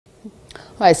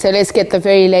Right, so let's get the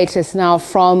very latest now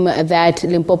from that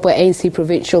Limpopo ANC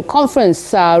Provincial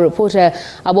Conference. Reporter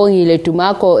Abongile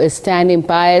Dumako is standing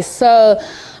by. So,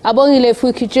 Abongile, if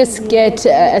we could just get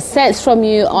a sense from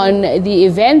you on the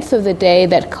events of the day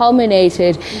that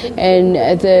culminated in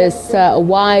this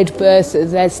wide berth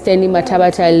that Stanley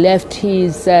Mathabatha left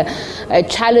his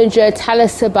challenger. Tell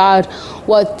us about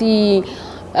what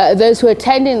those who are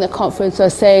attending the conference are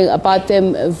saying about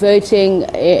them voting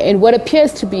in what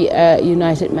appears to be a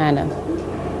united manner.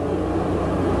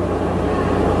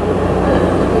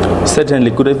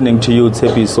 Certainly, good evening to you,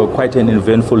 Tsepi. So quite an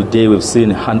eventful day we've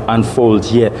seen unfold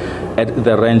here at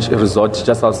the Ranch Resort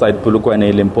just outside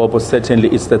Polokwane, Limpopo. Certainly,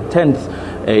 it's the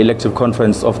 10th elective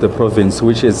conference of the province,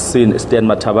 which has seen Stan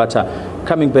Mathabatha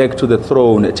coming back to the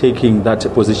throne, taking that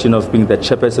position of being the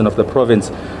chairperson of the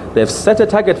province. They've set a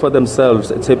target for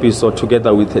themselves, Tsepi, so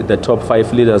together with the top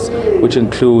 5 leaders, which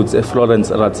includes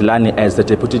Florence Ratzilani as the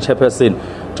deputy chairperson,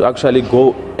 to actually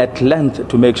go at length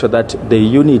to make sure that the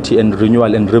unity and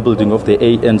renewal and rebuilding of the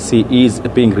ANC is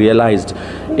being realized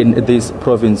in this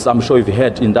province. I'm sure you've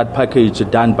heard in that package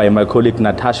done by my colleague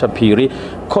Natasha Piri,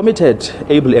 committed,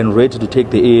 able and ready to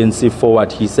take the ANC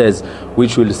forward, he says,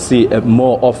 which will see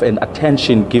more of an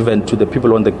attention given to the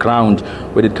people on the ground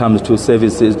when it comes to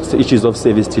services, issues of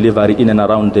service delivery in and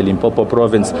around the Limpopo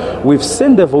province. We've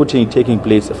seen the voting taking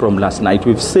place from last night.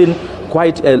 We've seen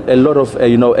quite a lot of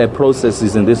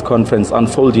processes in this conference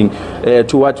unfolding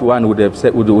to what one would have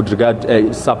said, would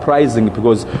regard surprising,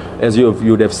 because as you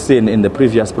would have seen in the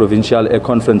previous provincial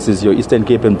conferences, your Eastern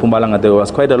Cape and Mpumalanga, there was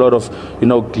quite a lot of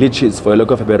glitches, for a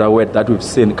lack of a better word, that we've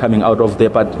seen coming out of there.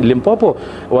 But Limpopo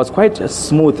was quite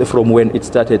smooth from when it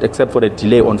started, except for the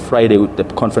delay on Friday. The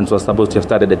conference was supposed to have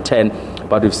started at 10,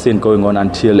 but we've seen going on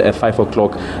until 5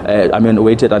 o'clock.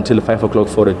 Waited until 5 o'clock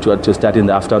for it to start in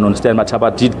the afternoon. Stan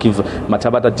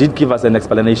Mathabatha did give us an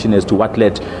explanation as to what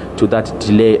led to that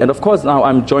delay. And of course, now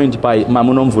I'm joined by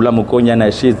Mamunomvula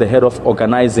Mukonyana. She is the head of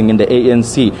organizing in the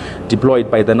ANC, deployed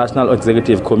by the National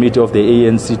Executive Committee of the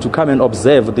ANC to come and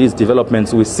observe these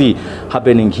developments we see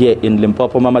happening here in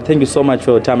Limpopo. Mama, thank you so much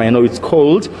for your time. I know it's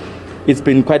cold. It's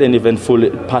been quite an eventful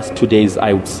past 2 days,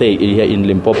 I would say, here in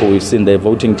Limpopo. We've seen the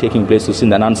voting taking place. We've seen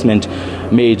the announcement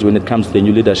made when it comes to the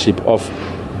new leadership of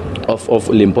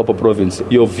Limpopo province.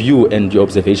 Your view and your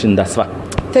observation thus far.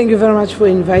 Thank you very much for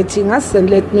inviting us, and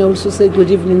let me also say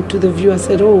good evening to the viewers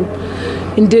at home.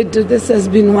 Indeed, this has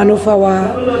been one of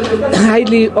our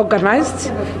highly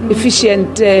organized,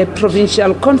 efficient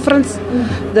provincial conference.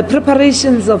 The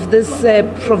preparations of this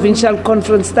provincial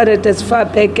conference started as far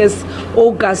back as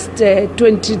August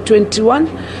 2021,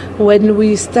 when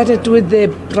we started with the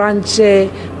branch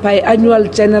biannual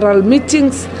general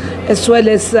meetings, as well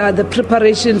as the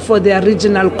preparation for their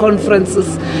regional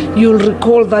conferences. You'll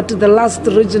recall that the last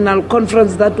regional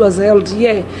conference that was held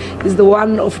here is the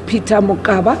one of Peter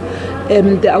Mokaba.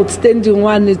 The outstanding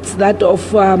one is that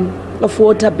of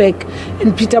Waterberg.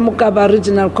 And Peter Mokaba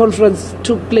Regional Conference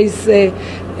took place the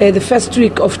first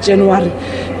week of January.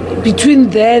 Between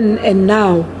then and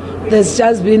now, there's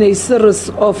just been a series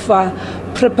of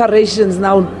preparations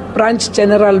now, branch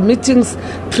general meetings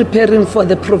preparing for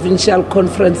the provincial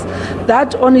conference.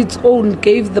 That on its own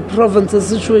gave the province a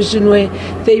situation where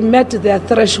they met their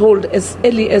threshold as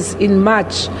early as in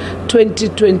March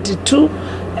 2022,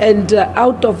 and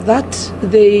out of that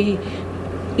they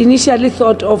initially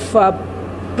thought of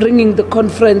bringing the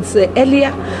conference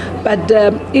earlier, but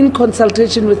in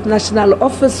consultation with National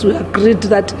Office, we agreed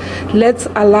that let's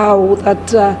allow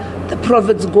that the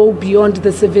province go beyond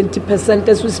the 70%.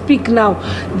 As we speak now,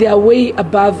 they are way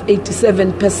above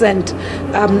 87%.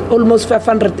 Almost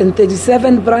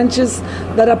 537 branches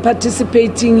that are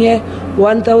participating here,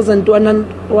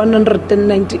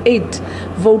 1,198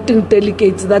 voting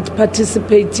delegates that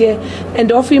participate here,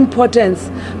 and of importance,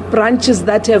 branches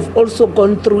that have also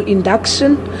gone through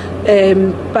induction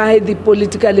by the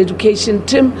political education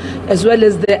team, as well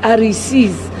as the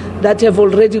RECs that have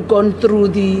already gone through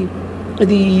the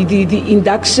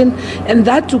induction, and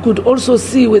that you could also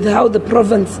see with how the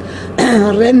province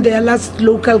ran their last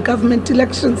local government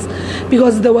elections,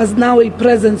 because there was now a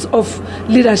presence of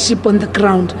leadership on the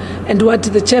ground. And what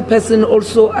the chairperson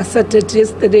also asserted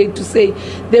yesterday, to say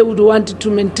they would want to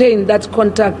maintain that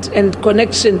contact and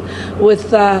connection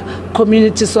with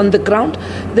communities on the ground.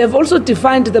 They've also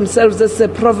defined themselves as a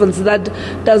province that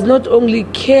does not only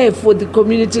care for the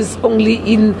communities only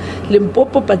in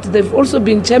Limpopo, but they've also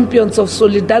been champions of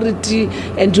solidarity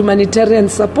and humanitarian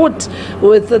support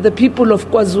with the people of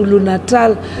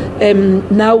KwaZulu-Natal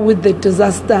now with the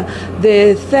disaster.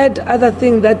 The third other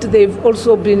thing that they've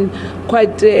also been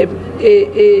quite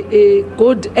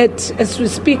good at as we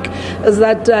speak is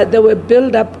that there were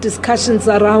build-up discussions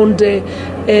around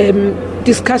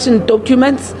discussion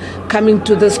documents coming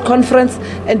to this conference.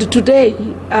 And today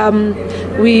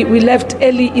we left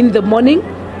early in the morning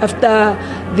after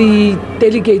the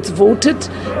delegates voted,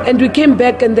 and we came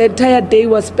back and the entire day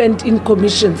was spent in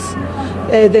commissions.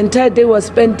 The entire day was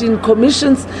spent in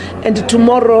commissions, and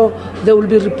tomorrow there will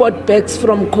be report backs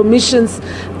from commissions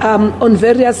on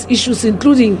various issues,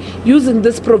 including using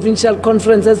this provincial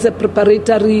conference as a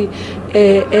preparatory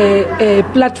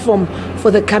platform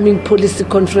for the coming policy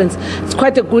conference. It's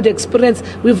quite a good experience.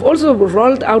 We've also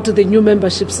rolled out the new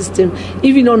membership system.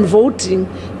 Even on voting,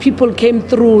 people came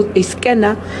through a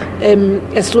scanner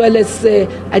as well as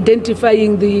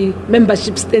identifying the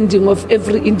membership standing of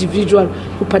every individual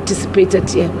who participated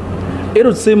here. It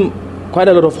would seem quite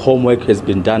a lot of homework has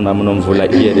been done,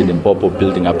 Mamunomvula, here in Limpopo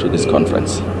building up to this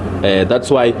conference.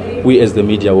 That's why we as the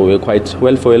media were quite,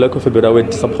 well, for a lack of a better word,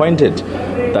 disappointed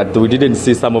that we didn't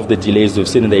see some of the delays we've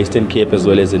seen in the Eastern Cape as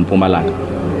well as in Mpumalanga.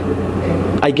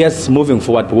 I guess moving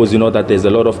forward, because you know that there's a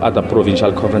lot of other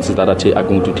provincial conferences that are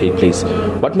going to take place.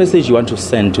 What message you want to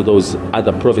send to those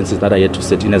other provinces that are yet to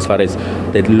set in as far as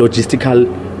the logistical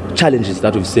challenges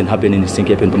that we've seen happen in Eastern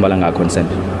Cape and Mpumalanga are concerned?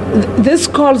 This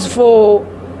calls for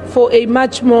a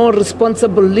much more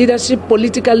responsible leadership,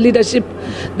 political leadership,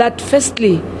 that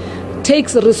firstly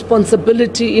takes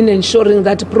responsibility in ensuring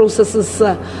that processes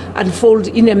unfold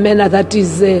in a manner that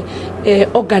is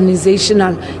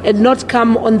organizational and not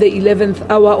come on the 11th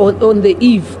hour or on the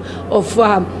eve of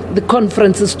the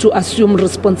conferences to assume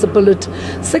responsibility.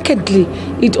 Secondly,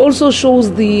 it also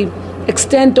shows the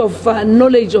extent of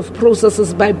knowledge of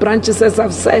processes by branches, as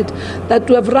I've said, that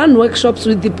we have run workshops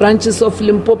with the branches of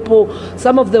Limpopo.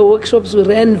 Some of the workshops we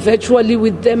ran virtually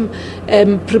with them,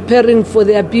 preparing for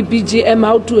their BBGM,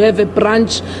 how to have a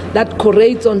branch that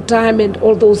collates on time and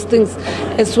all those things,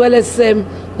 as well as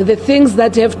the things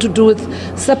that have to do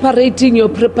with separating your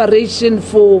preparation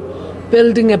for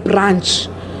building a branch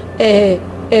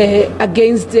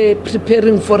against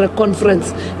preparing for a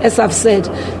conference. As I've said,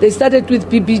 they started with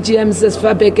PBGMs as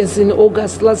far back as in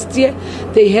August last year.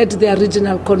 They had their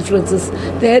regional conferences.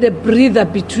 They had a breather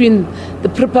between the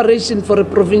preparation for a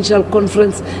provincial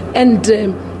conference and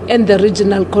the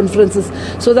regional conferences.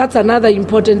 So that's another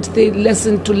important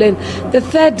lesson to learn. The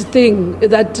third thing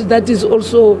that is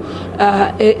also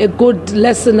a good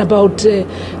lesson about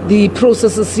the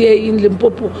processes here in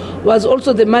Limpopo was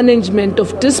also the management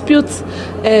of disputes,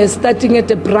 starting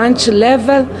at a branch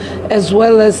level, as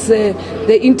well as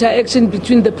the interaction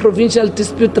between the Provincial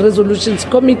Dispute Resolutions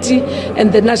Committee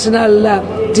and the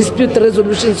National Dispute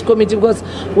Resolutions Committee, because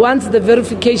once the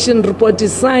verification report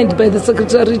is signed by the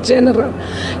Secretary General,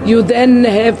 you then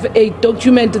have a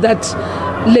document that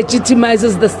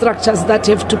legitimizes the structures that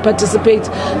have to participate.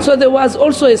 So there was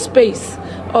also a space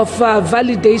of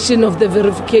validation of the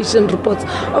verification reports.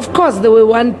 Of course, there were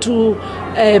 1, 2,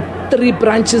 3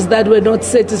 branches that were not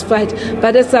satisfied.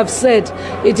 But as I've said,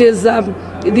 it is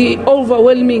the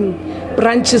overwhelming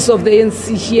branches of the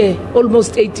ANC here,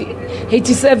 almost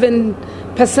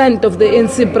 87% of the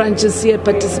ANC branches here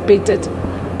participated.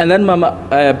 And then, Mama,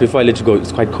 before I let you go,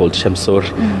 it's quite cold, Shamsor.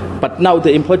 But now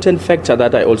the important factor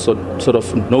that I also sort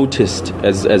of noticed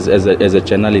as a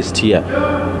journalist here,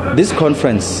 this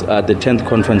conference, the 10th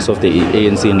conference of the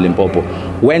ANC in Limpopo,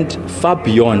 went far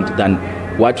beyond than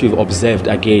what we've observed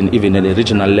again, even at a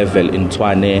regional level in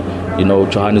Tshwane,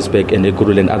 Johannesburg and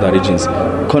Ekurhuleni and other regions.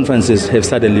 Conferences have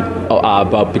suddenly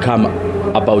become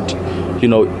about,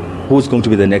 who's going to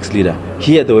be the next leader.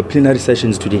 Here there were plenary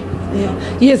sessions today. Yeah.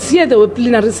 Yes, here there were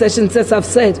plenary sessions, as I've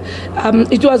said.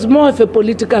 It was more of a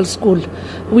political school.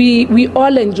 We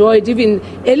all enjoyed, even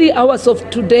early hours of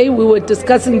today, we were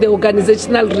discussing the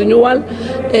organizational renewal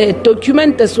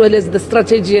document as well as the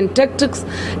strategy and tactics.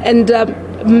 And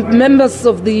members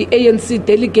of the ANC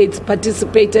delegates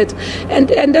participated.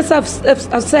 And as I've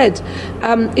said,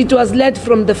 it was led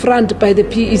from the front by the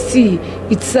PEC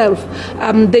itself.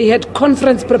 They had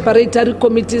conference preparatory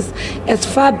committees as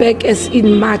far back as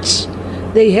in March.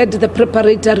 They had the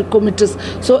preparatory committees.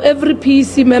 So every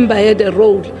PEC member had a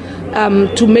role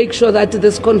to make sure that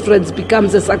this conference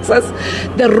becomes a success.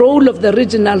 The role of the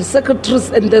regional secretaries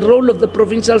and the role of the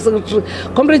provincial secretary.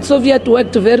 Comrade Soviet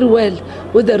worked very well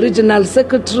with the regional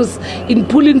secretaries in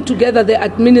pulling together the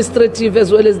administrative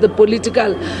as well as the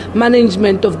political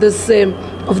management of this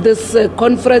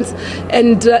conference,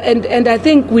 and I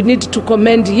think we need to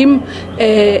commend him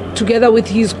together with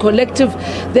his collective.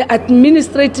 The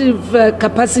administrative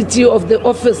capacity of the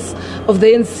office of the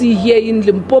ANC here in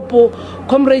Limpopo,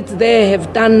 comrades there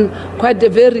have done quite a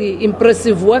very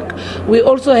impressive work. We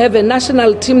also have a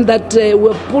national team that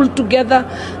were pulled together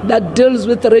that deals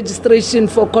with the registration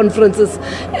for conferences,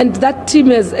 and that team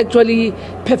has actually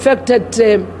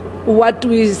perfected what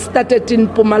we started in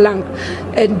Mpumalanga,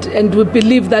 and we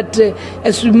believe that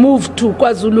as we move to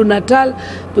KwaZulu-Natal,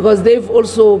 because they've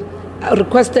also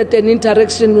requested an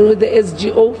interaction with the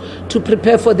SGO to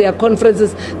prepare for their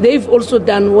conferences. They've also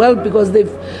done well because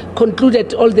they've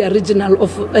concluded all their regional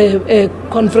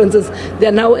conferences. They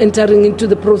are now entering into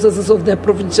the processes of their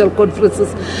provincial conferences.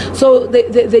 So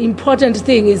the important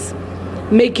thing is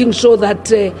making sure that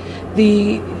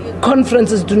the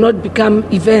conferences do not become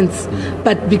events,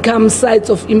 but become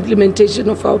sites of implementation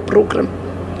of our program.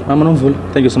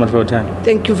 Thank you so much for your time.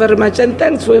 Thank you very much, and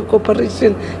thanks for your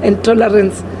cooperation and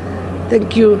tolerance.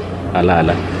 Thank you.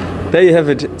 There you have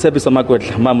it, Tshepiso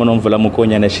Makwetla Mamonomvula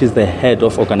Mukonyane. She's the head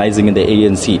of organizing in the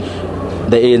ANC.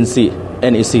 The ANC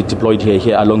NEC deployed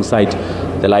here alongside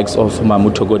the likes of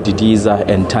Mamutogo Didiza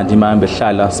and Tandima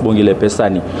Mbeshala Sibongile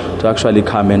Pesani to actually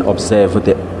come and observe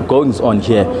the goings on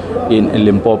here in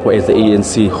Limpopo as the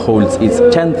ANC holds its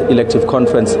 10th elective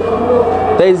conference.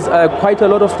 There's quite a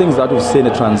lot of things that we've seen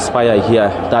transpire here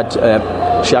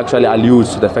that she actually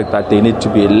alludes to the fact that they need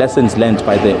to be lessons learned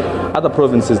by the other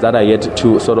provinces that are yet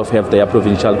to sort of have their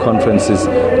provincial conferences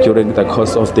during the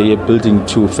course of the year, building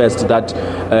to first that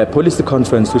policy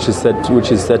conference which is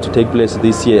set to take place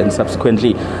this year, and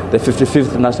subsequently the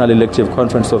 55th National Elective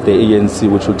Conference of the ANC,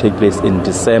 which will take place in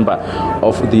December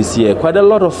of this year. Quite a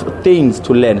lot of things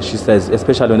to learn, she says,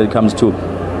 especially when it comes to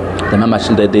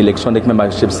the electronic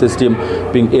membership system,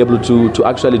 being able to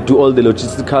actually do all the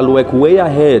logistical work way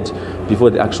ahead before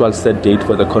the actual set date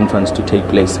for the conference to take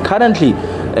place. Currently,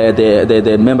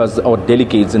 the members or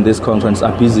delegates in this conference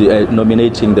are busy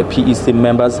nominating the PEC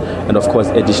members and, of course,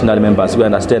 additional members. We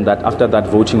understand that after that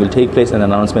voting will take place, an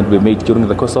announcement will be made during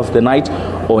the course of the night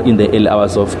or in the early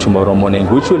hours of tomorrow morning,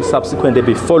 which will subsequently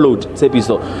be followed,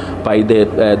 Tshepiso, by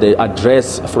the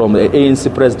address from the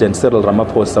ANC President Cyril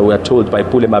Ramaphosa. We are told by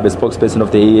Pulema, the spokesperson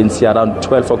of the ANC, around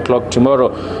 12 o'clock tomorrow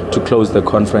to close the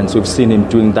conference. We've seen him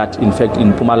doing that, in fact,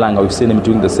 in Mpumalanga. We've seen him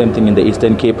doing the same thing in the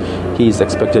Eastern Cape. He is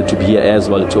expected to be here as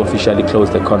well to officially close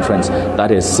the conference.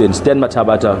 That is since then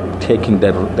Mathabatha taking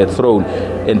the throne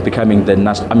and becoming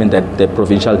the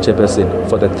provincial chairperson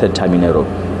for the third time in a row.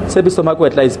 Tshepiso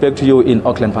Makwetla is back to you in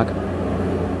Auckland Park.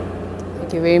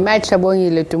 Thank you very much,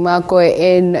 Abongile Dumako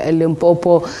in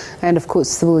Limpopo. And of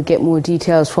course, we'll get more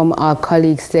details from our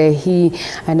colleagues there. He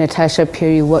and Natasha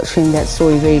Perry watching that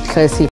story very closely.